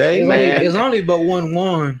single day, man. It's only but one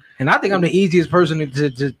wand, and I think I'm the easiest person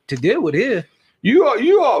to deal with here. You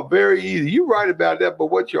are very easy. You right about that, but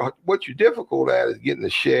what you're difficult at is getting to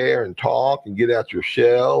share and talk and get out your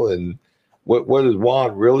shell and what is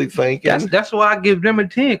Juan really thinking? That's why I give them a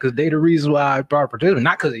 10 because they the reason why I brought participants,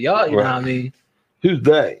 not because of y'all. You know what I mean? Who's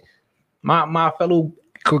they? My fellow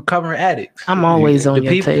recovering addicts. I'm always on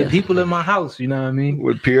your tail. The people in my house. You know what I mean?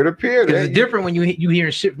 With peer to peer, it's different when you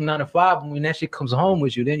hearing shit from 9 to 5, and when that shit comes home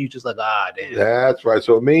with you, then you just like damn. That's right.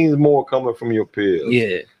 So it means more coming from your peers.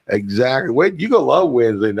 Yeah. Exactly. Wait, you gonna love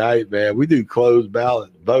Wednesday night, man. We do closed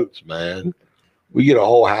ballot votes, man. We get a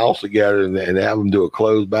whole house together and have them do a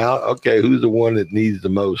closed ballot. Okay, who's the one that needs the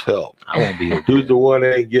most help? I won't be. Who's the one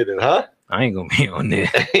that ain't getting, huh? I ain't gonna be on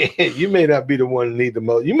there. You may not be the one that need the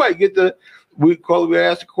most. You might get we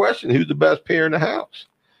ask the question, who's the best peer in the house?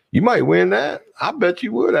 You might win that. I bet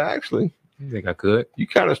you would, actually. You think I could? You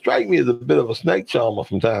kind of strike me as a bit of a snake charmer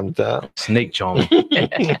from time to time. Snake charmer.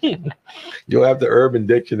 You'll have the Urban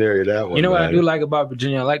Dictionary of that one. You know what I do like about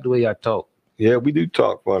Virginia? I like the way y'all talk. Yeah, we do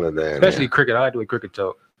talk fun of that. Especially cricket. I like the way cricket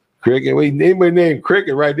talk. Cricket. Anybody named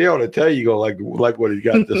Cricket right there ought to tell you gonna like what he's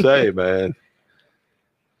got to say, man.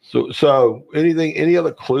 So any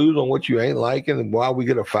other clues on what you ain't liking and why we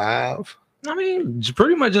get a 5? I mean, it's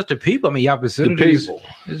pretty much just the people. I mean, y'all facilities. The people.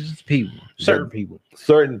 It's just people. Certain people.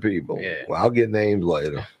 Certain people. Yeah. Well, I'll get names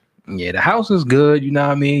later. Yeah, the house is good. You know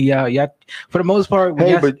what I mean? Yeah. For the most part,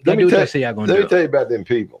 hey, but let me tell you about them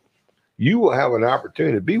people. You will have an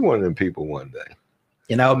opportunity to be one of them people one day.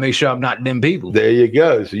 And I'll make sure I'm not them people. There you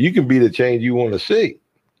go. So you can be the change you want to see.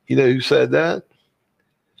 You know who said that?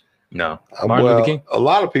 No. Martin Luther King? A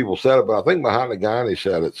lot of people said it, but I think Mahatma Gandhi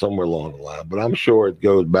said it somewhere along the line. But I'm sure it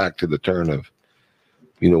goes back to the turn of,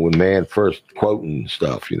 when man first quoting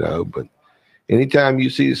stuff, But anytime you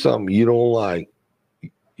see something you don't like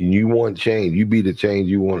and you want change, you be the change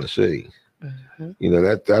you want to see.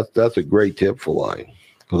 Mm-hmm. That's a great tip for life.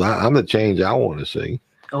 Because I'm the change I want to see.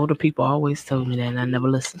 Older people always told me that, and I never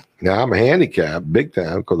listened. Now, I'm handicapped big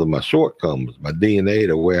time because of my shortcomings, my DNA,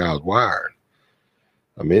 the way I was wired.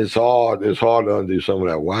 I mean, it's hard to undo some of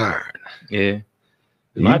that wiring. Yeah.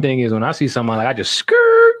 My thing is when I see somebody like I just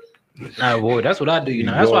skirt, I avoid. That's what I do.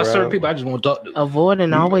 That's why certain people I just won't talk to. Avoid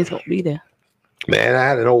and always won't be there. Man, I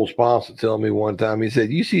had an old sponsor tell me one time, he said,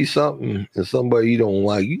 you see something in somebody you don't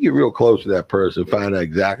like, you get real close to that person, find out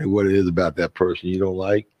exactly what it is about that person you don't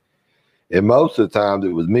like. And most of the time it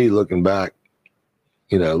was me looking back,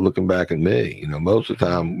 looking back at me, most of the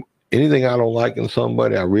time, anything I don't like in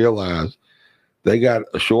somebody, I realize they got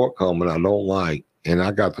a shortcoming I don't like, and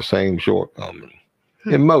I got the same shortcoming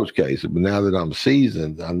in most cases. But now that I'm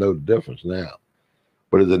seasoned, I know the difference now.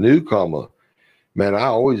 But as a newcomer, man, I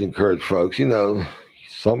always encourage folks,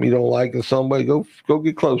 something you don't like in somebody, go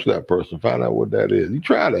get close to that person, find out what that is. You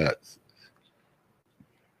try that.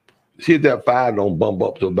 See if that 5 don't bump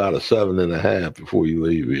up to about a 7.5 before you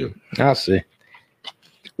leave here. I'll see.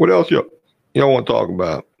 What else y'all want to talk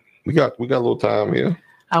about? We got a little time here.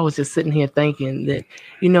 I was just sitting here thinking that,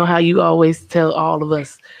 how you always tell all of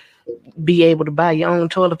us, be able to buy your own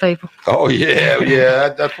toilet paper. Oh, yeah.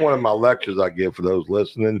 That's one of my lectures I give for those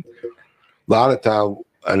listening. A lot of time,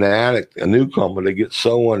 an addict, a newcomer, they get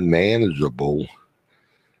so unmanageable.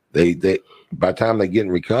 They by the time they get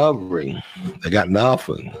in recovery, they got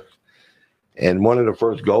nothing. And one of the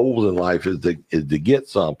first goals in life is to get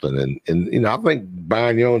something. And I think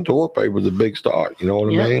buying your own toilet paper is a big start. You know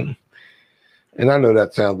what I mean? And I know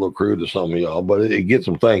that sounds a little crude to some of y'all, but it gets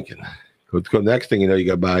them thinking. Because next thing you know, you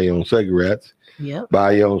got to buy your own cigarettes,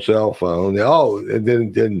 buy your own cell phone.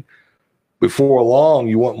 And then before long,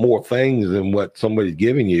 you want more things than what somebody's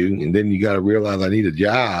giving you. And then you got to realize I need a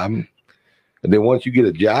job. And then once you get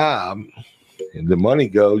a job and the money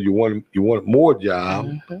goes, you want more job.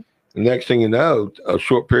 Mm-hmm. The next thing you know, a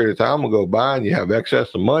short period of time will go by and you have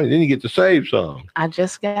excess of money. Then you get to save some. I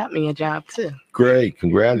just got me a job too. Great.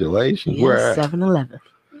 Congratulations. Yes, where 7-Eleven.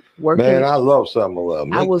 Working. Man, I love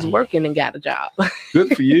 7-Eleven. I was working and got a job.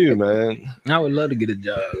 Good for you, man. I would love to get a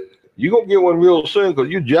job. You're going to get one real soon because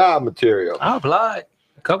you're job material. I applied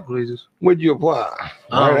a couple places. Where'd you apply?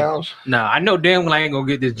 White House? No, I know damn well I ain't going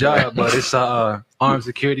to get this job, but it's armed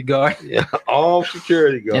security guard. Yeah, armed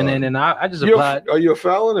security guard. And then I just applied. Are you a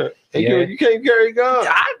felon? You can't carry a gun.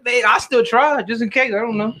 I still try just in case. I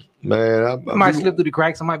don't know. Man, I might slip through the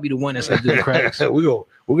cracks. I might be the one that slipped through the cracks.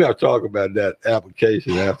 We got to talk about that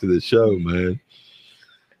application after the show, man.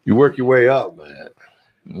 You work your way up, man.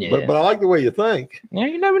 Yeah. But I like the way you think. Yeah,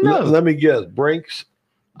 you never know. Let me guess. Brinks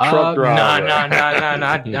truck driver.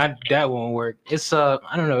 No. That won't work. It's I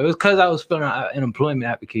don't know. It was because I was filling out an employment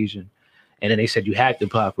application. And then they said you had to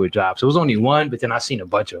apply for a job. So it was only one, but then I seen a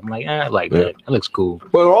bunch of them. I'm like, I like that. That looks cool.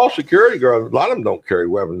 But all security guards, a lot of them don't carry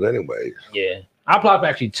weapons anyway. Yeah. I applied for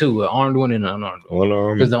actually 2, an armed one and an unarmed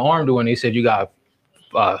one. Because the armed one, they said you got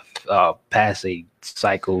pass a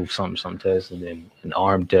psycho some test and then an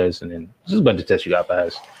armed test and then just a bunch of tests you got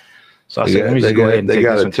passed. So I said, let me just go ahead and take this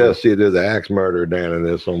one. They got to test you. There's an axe murderer down in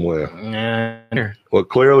there somewhere. Well,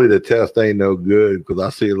 clearly the test ain't no good because I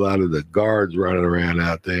see a lot of the guards running around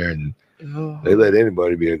out there and they let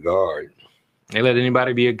anybody be a guard. They let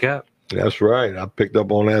anybody be a cop. That's right. I picked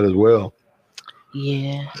up on that as well.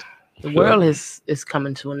 Yeah. The world is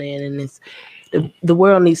coming to an end, and it's the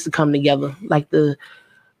world needs to come together. Like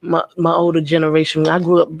my older generation, I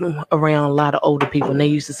grew up around a lot of older people, and they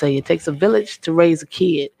used to say it takes a village to raise a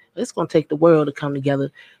kid. It's going to take the world to come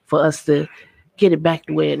together for us to get it back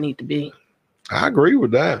to where it needs to be. I agree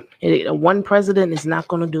with that. One president is not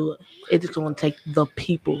going to do it. It's going to take the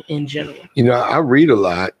people in general. I read a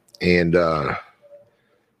lot, and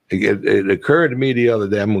it occurred to me the other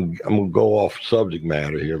day. I'm gonna go off subject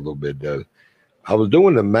matter here a little bit, though. I was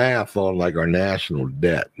doing the math on like our national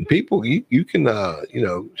debt, and people, you can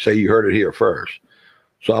say you heard it here first.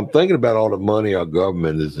 So I'm thinking about all the money our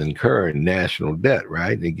government is incurring national debt,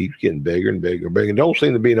 right? And it keeps getting bigger and bigger and bigger. And don't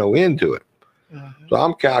seem to be no end to it. Mm-hmm. So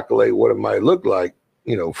I'm calculating what it might look like,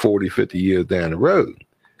 40, 50 years down the road.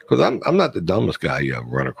 Because I'm not the dumbest guy you ever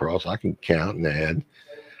run across. I can count and add.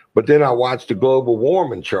 But then I watched the global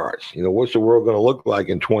warming charts. What's the world going to look like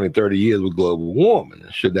in 20, 30 years with global warming?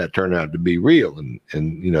 Should that turn out to be real and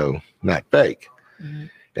not fake? Mm-hmm.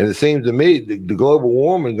 And it seems to me the global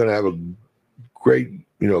warming is going to have a great,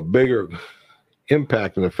 bigger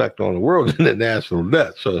impact and effect on the world than the national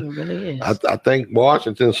debt. So it really is. I think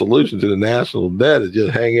Washington's solution to the national debt is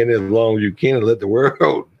just hang in there as long as you can and let the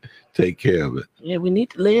world take care of it. Yeah, we need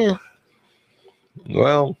to live.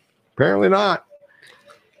 Well, apparently not.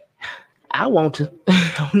 I want to.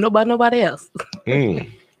 Nobody else.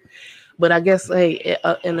 But I guess, hey,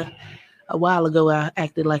 a while ago, I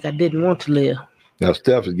acted like I didn't want to live. Now,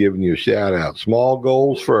 Steph is giving you a shout out. Small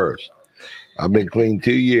goals first. I've been clean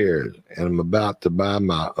 2 years, and I'm about to buy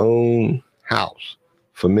my own house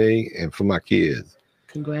for me and for my kids.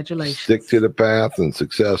 Congratulations. Stick to the path and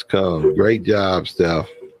success comes. Great job, Steph.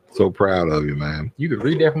 So proud of you, man. You could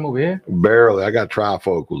read that from over here? Barely. I got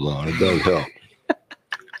trifocals on. It does help.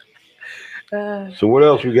 So what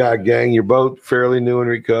else we got, gang? You're both fairly new in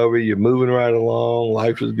recovery. You're moving right along.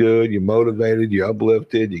 Life is good. You're motivated. You're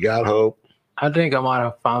uplifted. You got hope. I think I might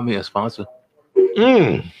have found me a sponsor.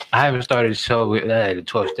 Mm. I haven't started the show with the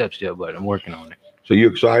 12 steps yet, but I'm working on it. So you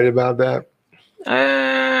excited about that?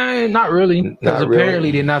 Not really, because Not apparently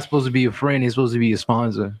really. they're not supposed to be a friend; they're supposed to be a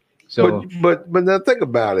sponsor. So, But now think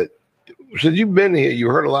about it. Since you've been here, you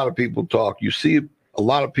heard a lot of people talk. You see a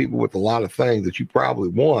lot of people with a lot of things that you probably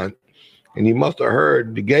want, and you must have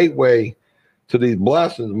heard the gateway to these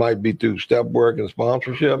blessings might be through step work and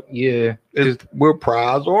sponsorship. yeah, We're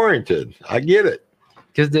prize oriented. I get it.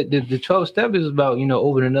 because the 12 step is about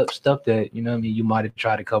opening up stuff that what I mean you might have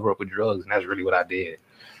tried to cover up with drugs, and that's really what I did.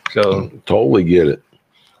 So Totally get it.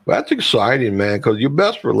 Well, that's exciting, man, because your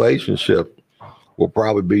best relationship will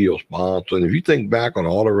probably be your sponsor. And if you think back on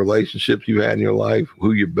all the relationships you had in your life,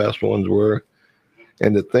 who your best ones were,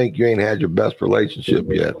 and to think you ain't had your best relationship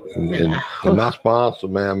yet. And my sponsor,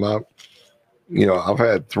 man, I've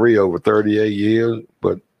had 3 over 38 years,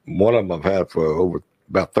 but one of them I've had for over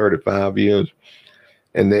about 35 years.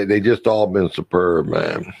 And they just all been superb,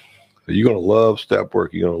 man. You're going to love step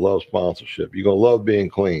work. You're going to love sponsorship. You're going to love being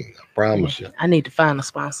clean. I promise you. I need to find a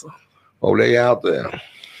sponsor. Oh, they out there.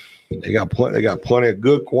 They got plenty of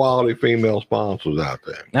good quality female sponsors out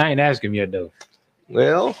there. I ain't asking yet though.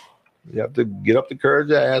 Well, you have to get up the courage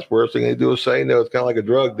to ask. Worst thing they do is say no. It's kind of like a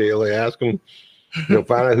drug deal. They ask them, find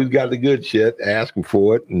out who's got the good shit, ask them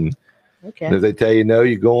for it. And if they tell you no,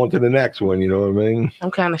 you go on to the next one. You know what I mean?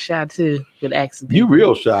 I'm kind of shy too with accent. You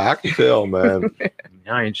real shy. I can tell, man.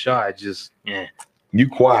 I ain't shy. Just You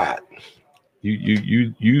quiet.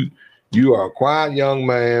 You are a quiet young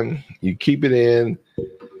man. You keep it in.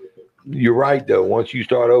 You're right though. Once you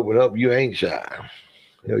start opening up, you ain't shy.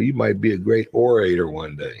 You might be a great orator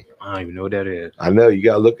one day. I don't even know what that is. I know. You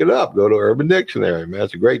got to look it up. Go to Urban Dictionary, man.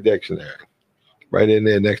 It's a great dictionary. Right in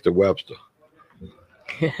there next to Webster.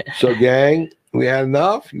 So, gang, we had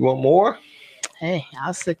enough? You want more? Hey,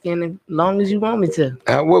 I'll stick in as long as you want me to.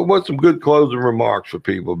 What's some good closing remarks for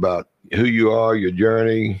people about who you are, your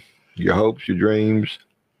journey, your hopes, your dreams?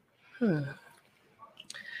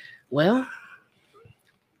 Well,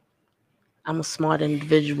 I'm a smart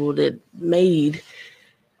individual that made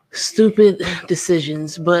stupid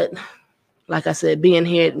decisions, but like I said, being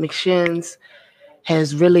here at McShin's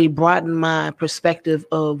has really broadened my perspective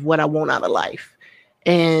of what I want out of life.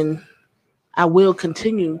 And I will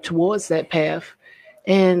continue towards that path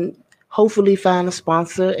and hopefully find a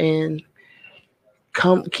sponsor and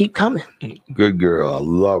keep coming. Good girl. I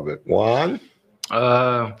love it. Juan?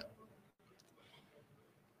 I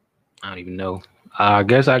don't even know. I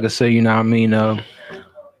guess I could say, I'm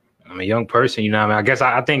a young person, I guess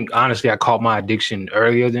I think, honestly, I caught my addiction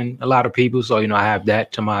earlier than a lot of people. So, I have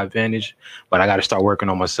that to my advantage. But I got to start working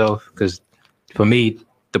on myself because for me,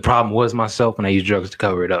 the problem was myself and I used drugs to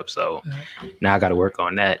cover it up. So now I got to work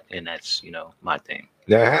on that. And that's, my thing.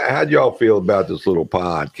 Now, how'd y'all feel about this little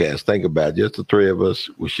podcast? Think about it. Just the three of us.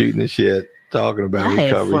 We're shooting the shit, talking about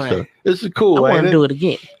recovery stuff. This is cool, I ain't want to do it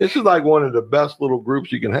again. This is like one of the best little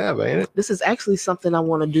groups you can have, ain't it? This is actually something I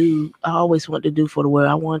want to do. I always want to do for the world.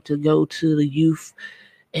 I want to go to the youth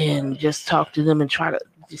and just talk to them and try to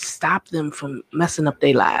just stop them from messing up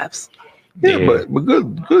their lives. Yeah. But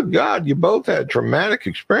good God, you both had traumatic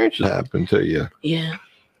experiences happen to you. Yeah.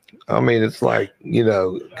 I mean, it's like,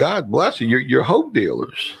 God bless you. You're hope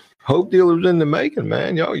dealers. Hope dealers in the making,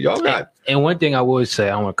 man. Y'all got. And one thing I would say,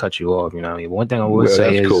 I don't want to cut you off. One thing I would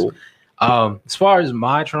say is, cool. As far as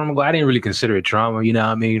my trauma go, I didn't really consider it trauma.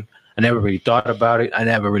 I never really thought about it. I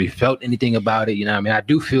never really felt anything about it. I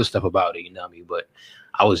do feel stuff about it. But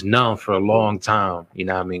I was numb for a long time.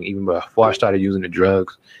 Even before I started using the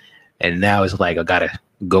drugs, and now it's like I gotta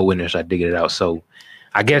go in there so I dig it out. So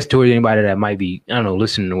I guess towards anybody that might be,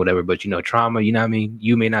 listening or whatever, but trauma.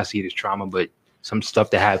 You may not see it as trauma, but some stuff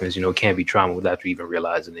that happens, can be trauma without you even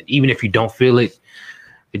realizing it. Even if you don't feel it,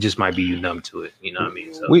 it just might be you numb to it.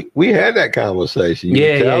 So we had that conversation.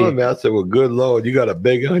 You telling me, I said, well, good Lord, you got a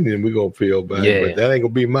big onion, we're gonna feel bad. Yeah. But that ain't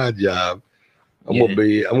gonna be my job. I'm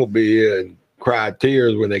gonna be here and cry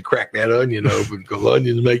tears when they crack that onion open because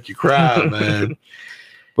onions make you cry, man.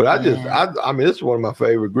 But I mean, this is one of my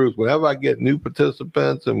favorite groups. Whenever I get new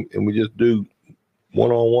participants and we just do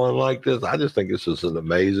one-on-one like this, I just think this is an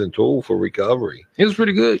amazing tool for recovery. It was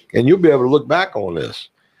pretty good. And you'll be able to look back on this.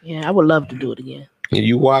 Yeah, I would love to do it again. And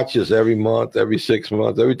you watch this every month, every 6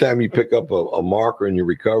 months. Every time you pick up a marker in your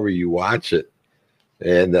recovery, you watch it.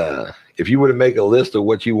 And if you were to make a list of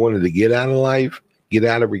what you wanted to get out of life, get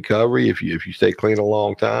out of recovery, if you stay clean a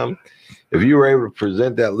long time, if you were able to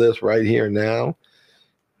present that list right here now,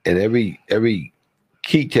 and every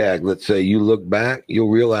key tag, let's say you look back, you'll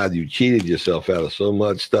realize you cheated yourself out of so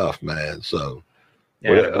much stuff, man. So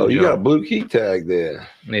Yeah, Well, oh, you got a blue key tag there.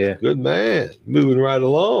 Yeah. Good man. Moving right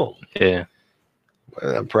along. Yeah.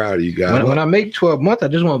 Man, I'm proud of you guys. When I make 12 months, I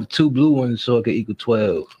just want 2 blue ones so it can equal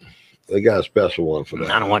 12. They got a special one for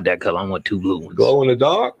that. I don't want that color. I want 2 blue ones. Glow in the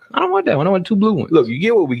dark? I don't want that one. I want 2 blue ones. Look, you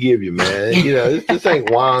get what we give you, man. You know, this ain't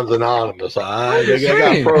Wands Anonymous, all right? They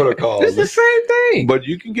got protocols. It's the same thing. But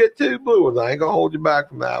you can get 2 blue ones. I ain't going to hold you back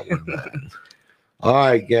from that one, man. All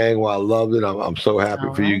right, gang. Well, I loved it. I'm so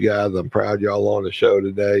happy for you guys. I'm proud y'all on the show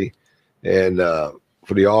today. And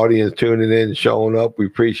for the audience tuning in, showing up, we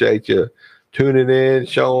appreciate you tuning in,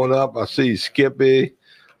 showing up. I see Skippy.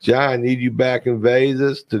 John, I need you back in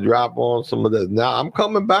Vegas to drop on some of this. Now, I'm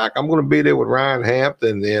coming back. I'm going to be there with Ryan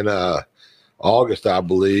Hampton in August, I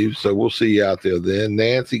believe. So we'll see you out there then.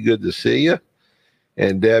 Nancy, good to see you.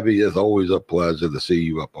 And Debbie, it's always a pleasure to see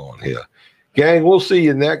you up on here. Gang, we'll see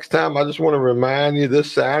you next time. I just want to remind you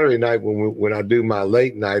this Saturday night when I do my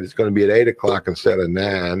late night, it's going to be at 8 o'clock instead of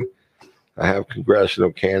 9. I have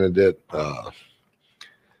congressional candidate,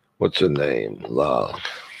 what's her name? Lori,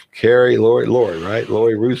 right?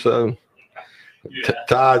 Lori Russo. Yeah.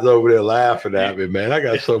 Todd's over there laughing at me, man. I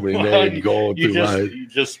got so many names going through my head. You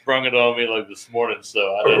just sprung it on me like this morning,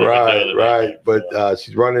 so I didn't Right, even know that. right. But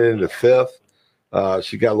she's running in the 5th.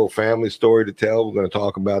 She got a little family story to tell. We're going to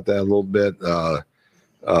talk about that a little bit.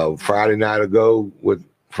 Friday night ago with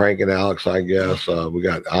Frank and Alex, I guess. We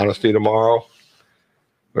got Honesty tomorrow.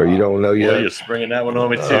 Or you don't know yet? Well, you're springing that one on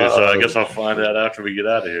me too, so I guess I'll find out after we get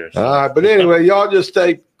out of here. So. All right, but anyway, y'all just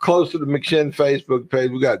stay close to the McShin Facebook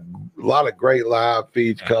page. We got a lot of great live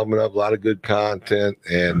feeds coming up, a lot of good content,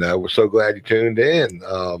 and we're so glad you tuned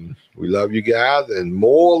in. We love you guys, and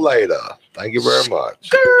more later. Thank you very much.